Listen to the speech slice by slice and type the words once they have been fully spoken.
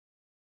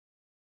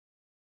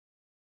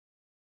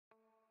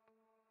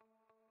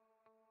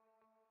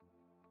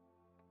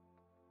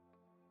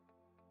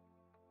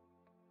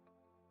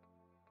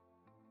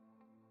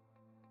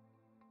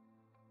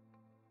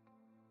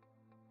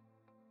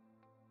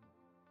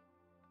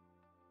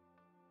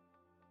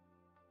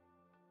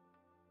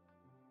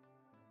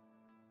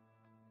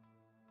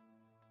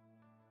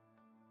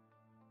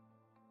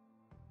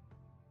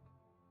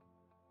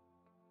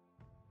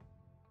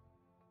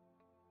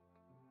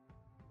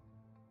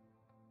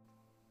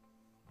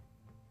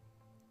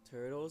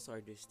Turtles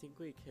are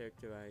distinctly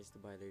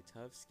characterized by their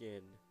tough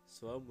skin,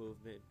 slow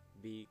movement,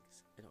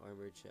 beaks, and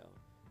armored shell.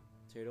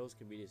 Turtles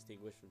can be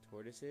distinguished from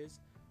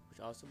tortoises,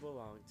 which also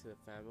belong to the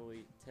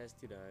family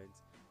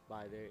Testudines,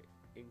 by their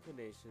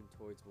inclination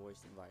towards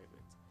moist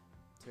environments.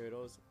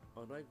 Turtles,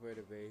 unlike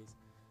vertebrates,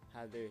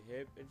 have their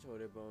hip and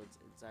shoulder bones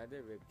inside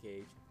their rib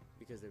cage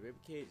because the rib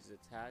cage is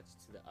attached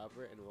to the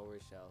upper and lower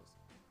shells.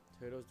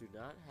 Turtles do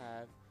not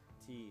have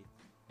teeth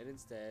and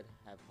instead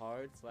have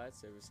hard, flat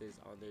surfaces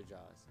on their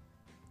jaws.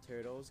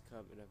 Turtles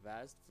come in a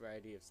vast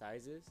variety of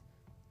sizes,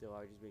 the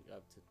largest being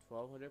up to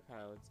 1,200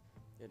 pounds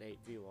and 8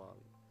 feet long,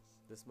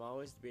 the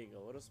smallest being a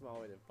little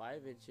smaller than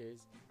 5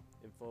 inches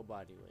in full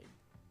body length.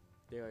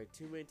 There are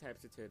two main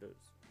types of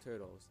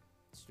turtles,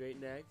 straight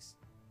necks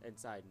and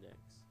side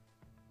necks.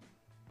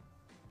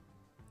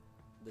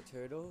 The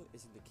turtle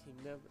is in the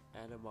kingdom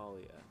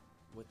Animalia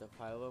with the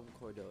phylum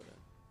Chordata.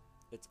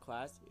 Its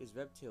class is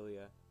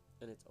Reptilia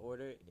and its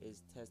order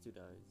is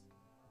Testudines.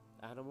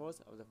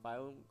 Animals of the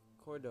phylum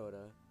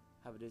Chordata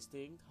have a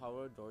distinct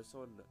hollow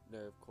dorsal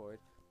nerve cord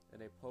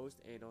and a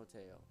post-anal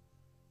tail.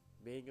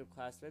 Being of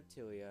class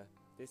Reptilia,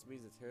 this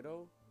means the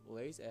turtle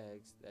lays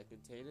eggs that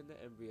contain in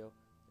the embryo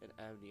an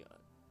amnion,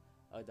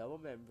 a double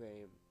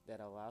membrane that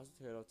allows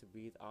the turtle to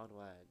breathe on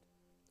land.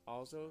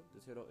 Also,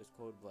 the turtle is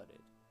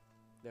cold-blooded.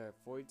 There are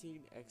 14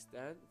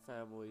 extant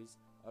families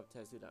of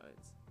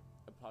Testudines,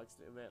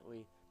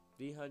 approximately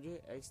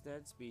 300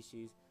 extant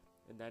species,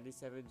 and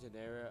 97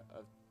 genera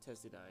of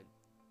Testudine,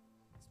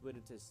 split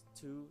into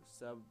two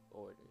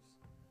suborders.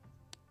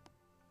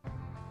 The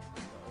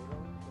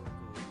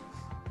Odontocetes,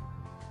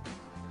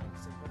 a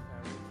simple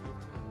family of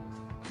turtles,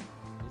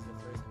 is the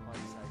first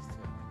body-sized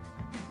turtle.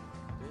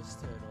 This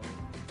turtle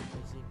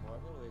may seem more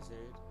of a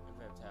lizard and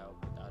reptile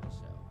without a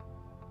shell.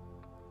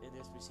 In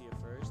this we see a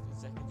first and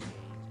second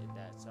change in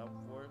that some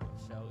form of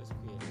shell is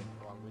created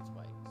along with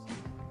spikes.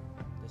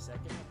 The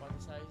second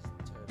hypothesized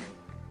turtle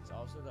is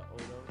also the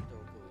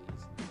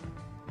Odontocetes.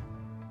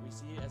 We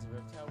see it as a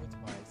reptile with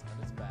spikes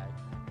on its back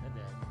and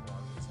neck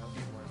along with some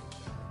form of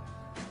shell.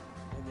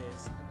 In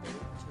this, a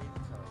third change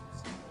comes.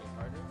 A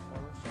harder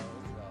form of shell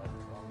is developed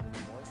along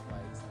with more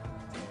spikes,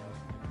 tail,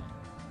 and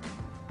neck.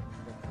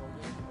 The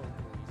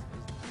Odontocetes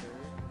is the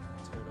third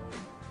turtle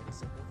in a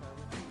simple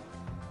family tree,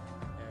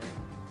 and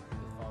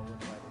is followed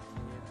by the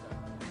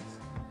Caedocules.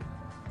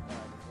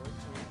 The fourth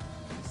change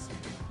is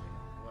seen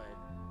when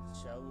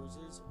shell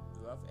loses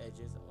rough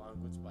edges along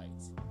with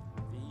spikes.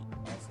 Feet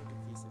also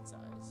decrease in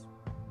size.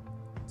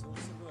 Two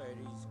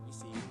similarities we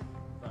see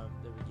from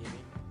the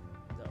beginning,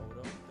 the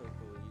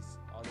Odontocetes,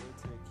 all the way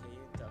to the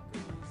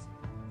Caedocules,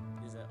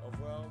 is that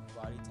overall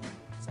body type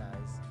and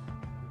size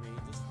remain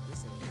the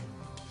same,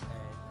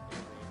 and a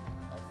ring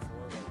of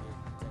four-legged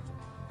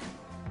tetrapods.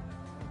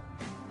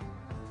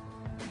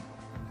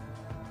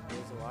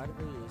 There is a lot of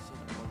variation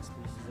among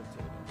species of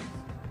turtles.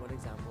 One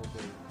example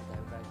being the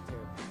diamondback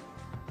terrapin.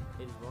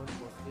 It is one of the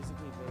most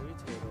physically varied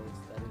turtles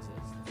that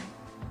exist.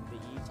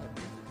 They each have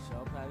different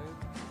shell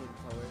patterns, skin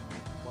color,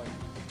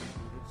 markings, and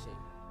even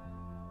shape.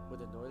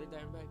 With the northern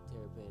diamondback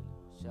terrapin,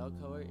 shell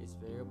color is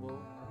variable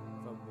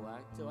from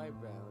black to light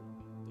brown.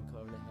 The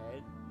color of the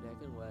head,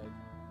 neck, and leg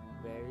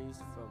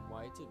varies from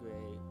white to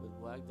gray, with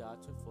black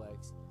dots or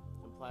flecks,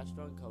 and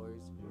plastron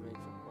colors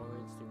range from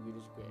orange to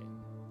greenish gray.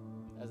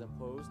 As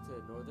opposed to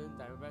the northern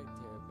diamondback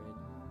terrapin,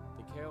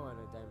 the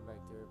Carolina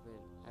diamondback terrapin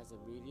has a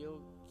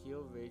medial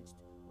keel ridged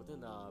with a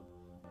knob,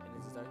 and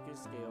its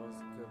darkest scales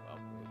curve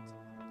upwards.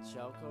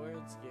 Shell color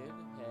and skin,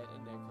 head,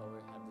 and neck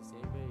color have the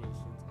same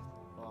variations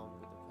along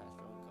with the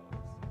plastron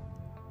colors.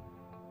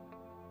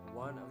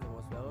 One of the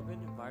most relevant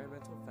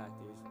environmental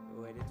factors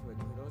related to a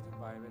turtle's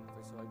environment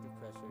for selective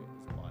pressure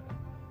is water.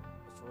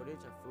 A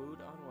shortage of food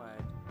on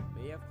land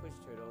may have pushed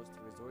turtles to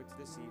resort to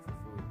the sea for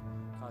food,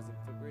 causing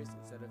flippers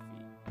instead of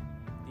feet.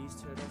 These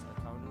turtles are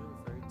commonly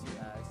referred to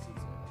as sea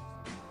turtles.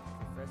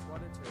 For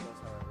freshwater turtles,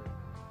 however,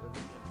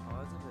 living in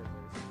ponds and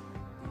rivers,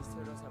 these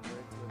turtles have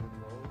learned to live in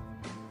both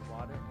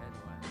water and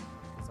land,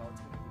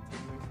 resulting in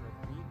continuation of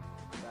feet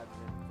rather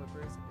than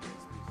flippers in their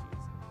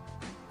species.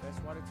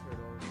 Freshwater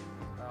turtles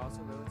are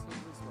also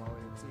relatively smaller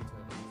than sea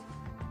turtles.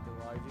 The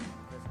largest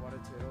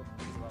freshwater turtle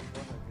is about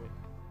 400,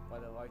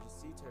 while the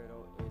largest sea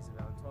turtle is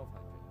around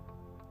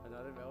 1,200.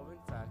 Another relevant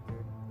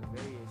factor with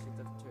variations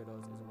of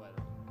turtles is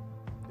weather.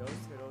 Those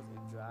turtles in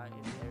dry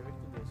and arid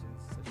conditions,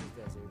 such as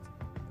deserts,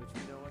 which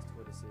we know as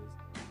tortoises,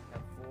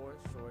 have 4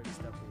 short,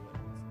 stumpy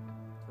legs.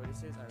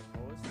 Tortoises are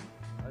most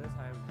of the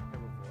time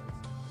herbivores,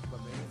 but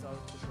may result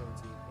to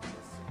protein if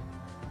necessary.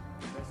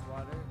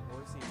 Freshwater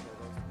or sea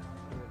turtles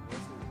live in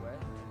mostly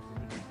wet and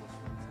humid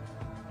conditions.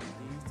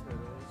 These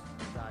turtles'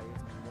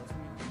 diets are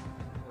mostly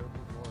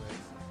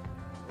herbivorous,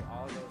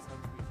 although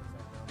some species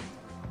are known to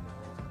be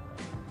omnivores as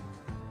well.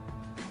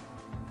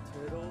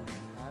 Turtles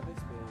have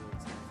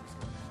experienced natural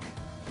selection.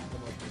 The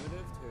most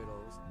primitive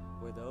turtles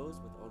were those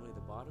with only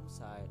the bottom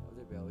side of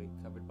their belly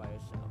covered by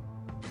a shell.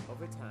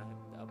 Over time,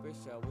 the upper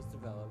shell was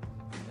developed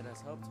and has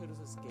helped turtles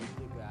escape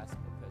the grasp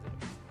of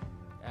predators,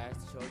 as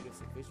the shell gives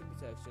sufficient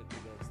protection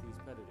against these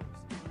predators.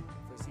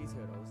 For sea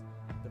turtles,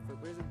 the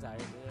flippers and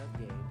diet they have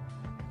gained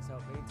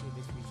help maintain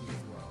the species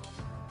as well.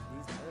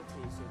 These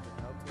adaptations have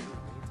helped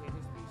turtles maintain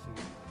their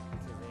species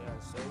because they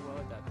are so well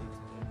adapted to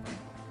the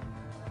environment.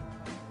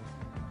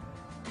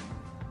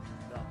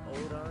 The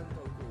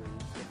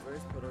Odontocetes, the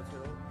first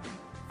proto-turtle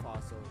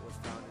fossil, was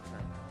found in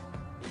China.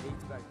 It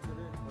dates back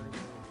 220 million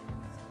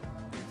years.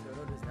 The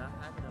turtle does not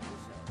have an upper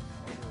shell,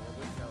 only a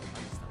lower shell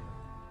on the stomach.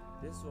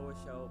 This lower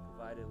shell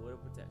provided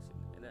little protection,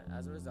 and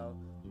as a result,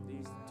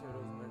 these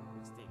turtles went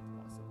extinct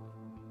possibly.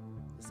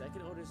 The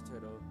second oldest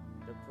turtle,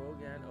 the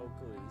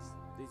Proganochelys,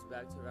 dates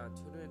back to around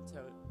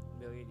 210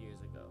 million years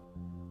ago.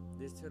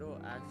 This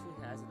turtle actually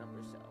has an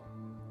upper shell.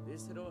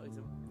 This turtle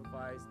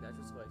exemplifies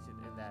natural selection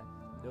in that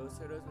those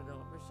turtles with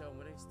no upper shell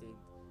went extinct,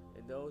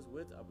 and those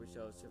with upper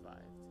shells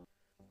survived.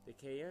 The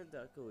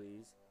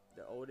Cayandocheles,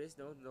 the oldest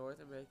known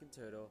North American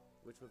turtle,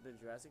 which lived in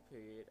the Jurassic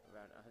period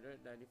around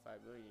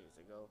 195 million years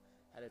ago,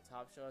 had a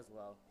top shell as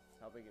well,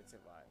 helping it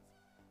survive.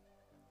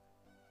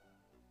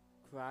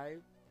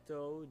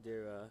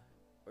 Cryptodira,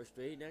 or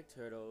straight-necked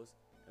turtles,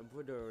 and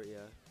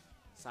Podoria,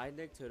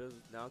 side-necked turtles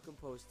now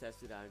compose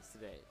testudines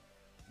today.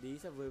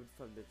 These have lived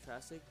from the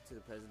Triassic to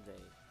the present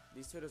day.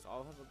 These turtles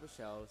all have upper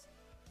shells,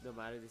 no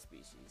matter the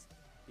species.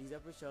 These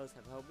upper shells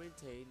have helped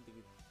maintain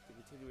the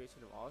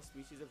continuation of all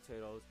species of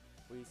turtles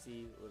we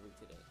see living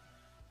today.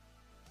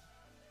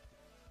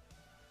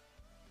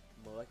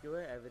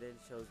 Molecular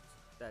evidence shows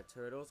that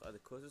turtles are the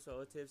closest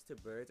relatives to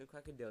birds and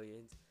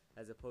crocodilians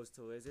as opposed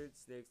to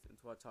lizards, snakes, and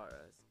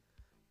tuataras.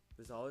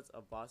 Results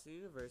of Boston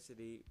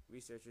University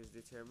researchers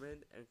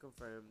determined and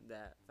confirmed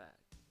that fact.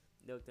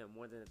 Note that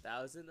more than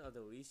 1,000 of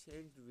the least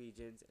changed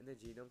regions in the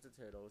genomes of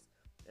turtles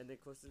and their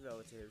closest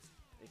relatives,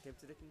 and came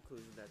to the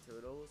conclusion that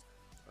turtles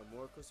are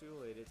more closely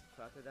related to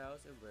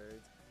crocodiles and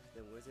birds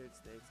than lizards,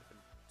 snakes, and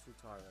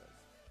tuataras.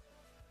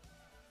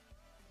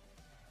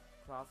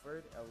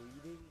 Crawford, a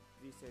leading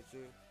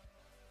researcher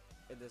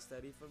in the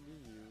study from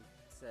BU,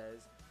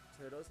 says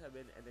turtles have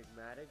been an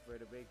enigmatic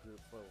vertebrate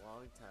group for a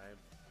long time,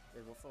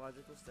 and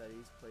morphological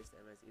studies place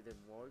them as either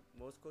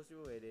most closely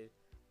related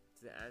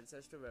to the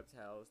ancestral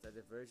reptiles that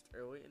diverged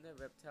early in the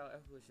reptile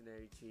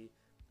evolutionary tree,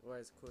 or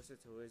as closer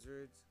to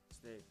lizards,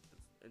 snakes,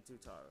 and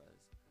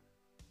tuataras.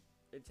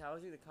 In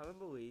challenging the common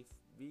belief,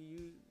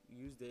 BU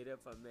used data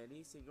from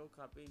many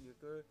single-copy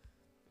nuclear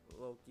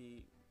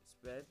loci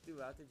spread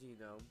throughout the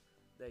genome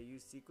that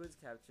used sequence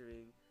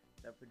capturing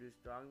that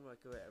produced strong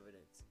molecular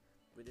evidence.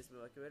 With this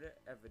molecular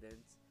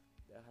evidence,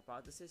 the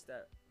hypothesis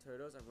that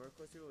turtles are more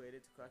closely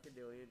related to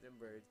crocodilians and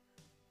birds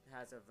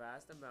has a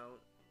vast amount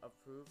of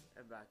proof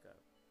and backup.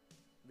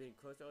 Being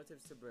close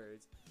relatives to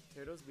birds,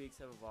 turtles'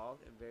 beaks have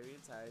evolved and vary in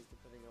size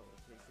depending on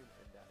location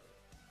and diet.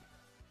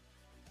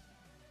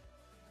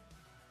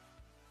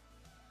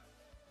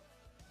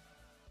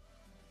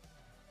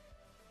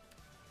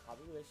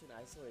 Population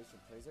isolation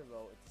plays a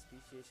role in the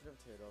speciation of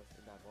turtles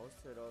in that most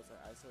turtles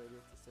are isolated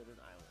to certain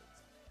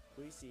islands.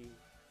 We see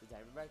the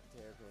diamondback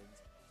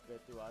terrapins spread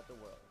throughout the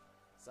world,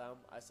 some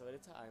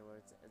isolated to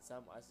islands and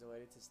some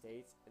isolated to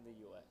states in the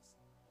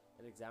U.S.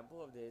 An example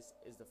of this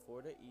is the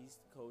Florida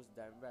East Coast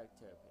diamondback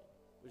terrapin,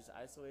 which is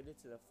isolated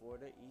to the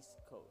Florida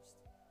East Coast,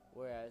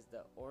 whereas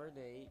the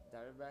ornate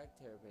diamondback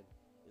terrapin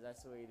is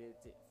isolated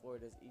to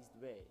Florida's East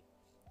Bay.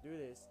 Through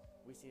this,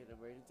 we see an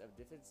emergence of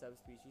different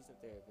subspecies of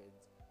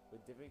terrapins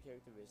with different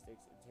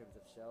characteristics in terms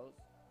of shells,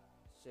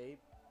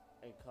 shape,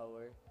 and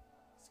color,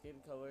 skin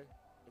color,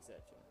 etc.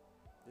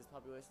 This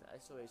population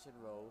isolation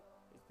role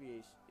in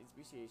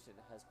speciation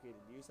has created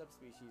new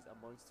subspecies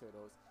amongst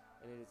turtles,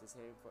 and it is the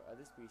same for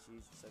other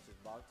species such as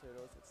bog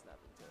turtles and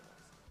snapping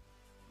turtles.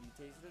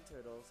 Mutation in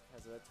turtles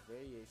has led to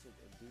variations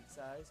in beak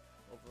size,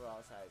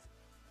 overall size,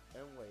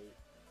 and weight,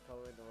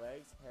 color in the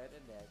legs, head,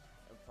 and neck,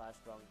 and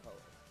flash-brown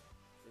color.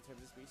 In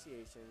terms of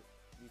speciation,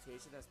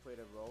 mutation has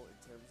played a role in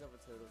terms of a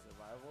turtle's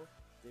survival,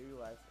 daily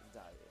life, and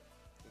diet.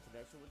 In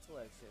connection with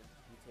selection,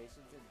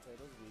 mutations in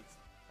turtles'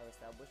 beaks have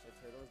established a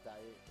turtle's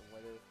diet and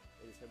whether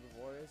it is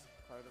herbivorous,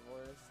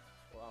 carnivorous,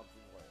 or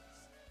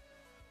omnivorous.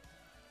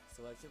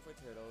 Selection for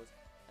turtles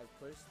has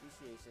pushed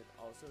speciation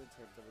also in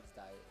terms of its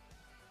diet.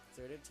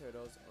 Certain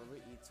turtles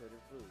only eat certain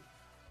foods.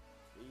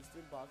 The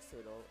eastern box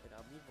turtle, an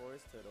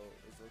omnivorous turtle,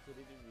 is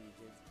located in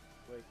regions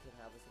where it can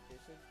have a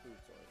sufficient food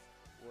source,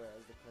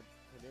 whereas the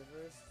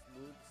carnivorous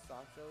smooth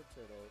soft-shelled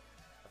turtles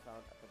are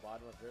found at the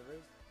bottom of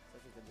rivers,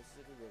 such as the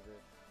Mississippi River,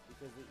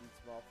 because they eat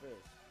small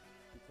fish.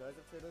 Because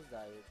of turtles'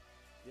 diet,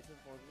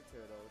 different forms of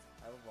turtles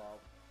have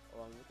evolved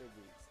along with their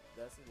beaks,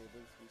 thus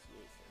enabling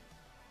speciation.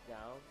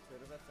 Now,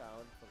 turtles are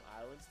found from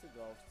islands to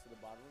gulfs to the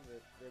bottom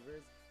of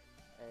rivers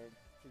and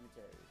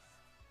tributaries.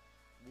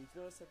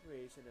 Regional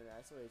separation and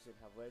isolation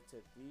have led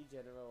to three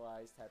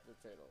generalized types of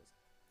turtles: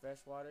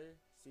 freshwater,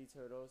 sea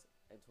turtles,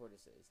 and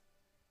tortoises,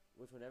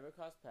 which will never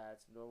cross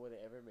paths, nor will they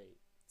ever mate.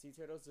 Sea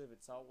turtles live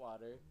in salt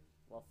water,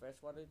 while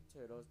freshwater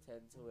turtles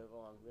tend to live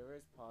along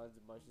rivers, ponds,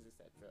 marshes,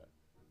 etc.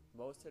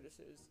 Most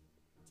tortoises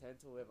tend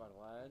to live on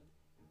land,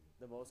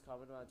 the most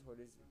common land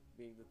tortoise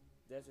being the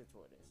desert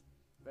tortoise.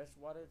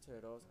 Freshwater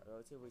turtles are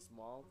relatively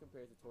small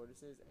compared to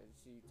tortoises and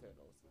sea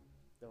turtles.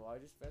 The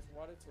largest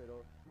freshwater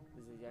turtle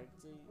is the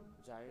Yangtze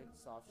giant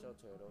softshell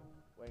turtle,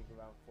 weighing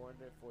around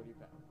 440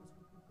 pounds.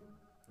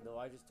 The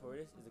largest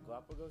tortoise is the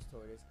Galapagos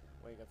tortoise,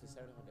 weighing up to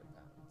 700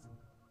 pounds.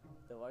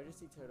 The largest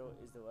sea turtle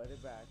is the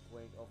leatherback,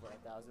 weighing over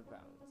 1,000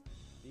 pounds.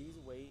 These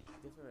weight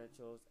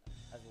differentials,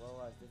 as well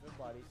as different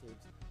body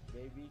shapes,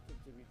 may be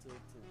contributed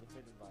to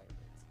different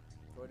environments.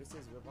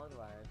 Tortoises live on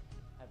land,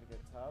 having a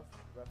tough,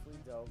 roughly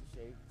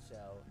dome-shaped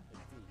shell and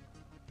feet.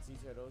 Sea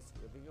turtles,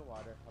 living in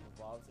water, have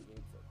evolved to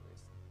gain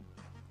flippers.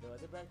 The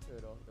leatherback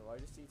turtle, the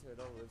largest sea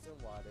turtle, lives in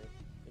water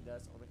and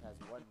thus only has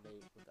one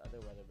mate with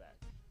other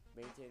leatherbacks,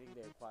 maintaining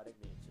their aquatic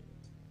nature.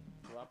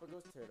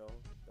 Galapagos turtle,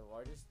 the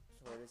largest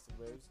tortoise,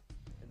 lives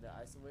in the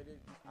isolated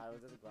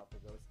islands of the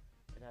Galapagos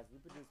and has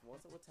reproduced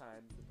multiple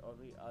times with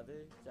only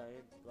other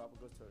giant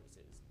Galapagos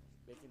tortoises,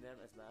 making them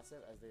as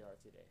massive as they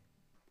are today.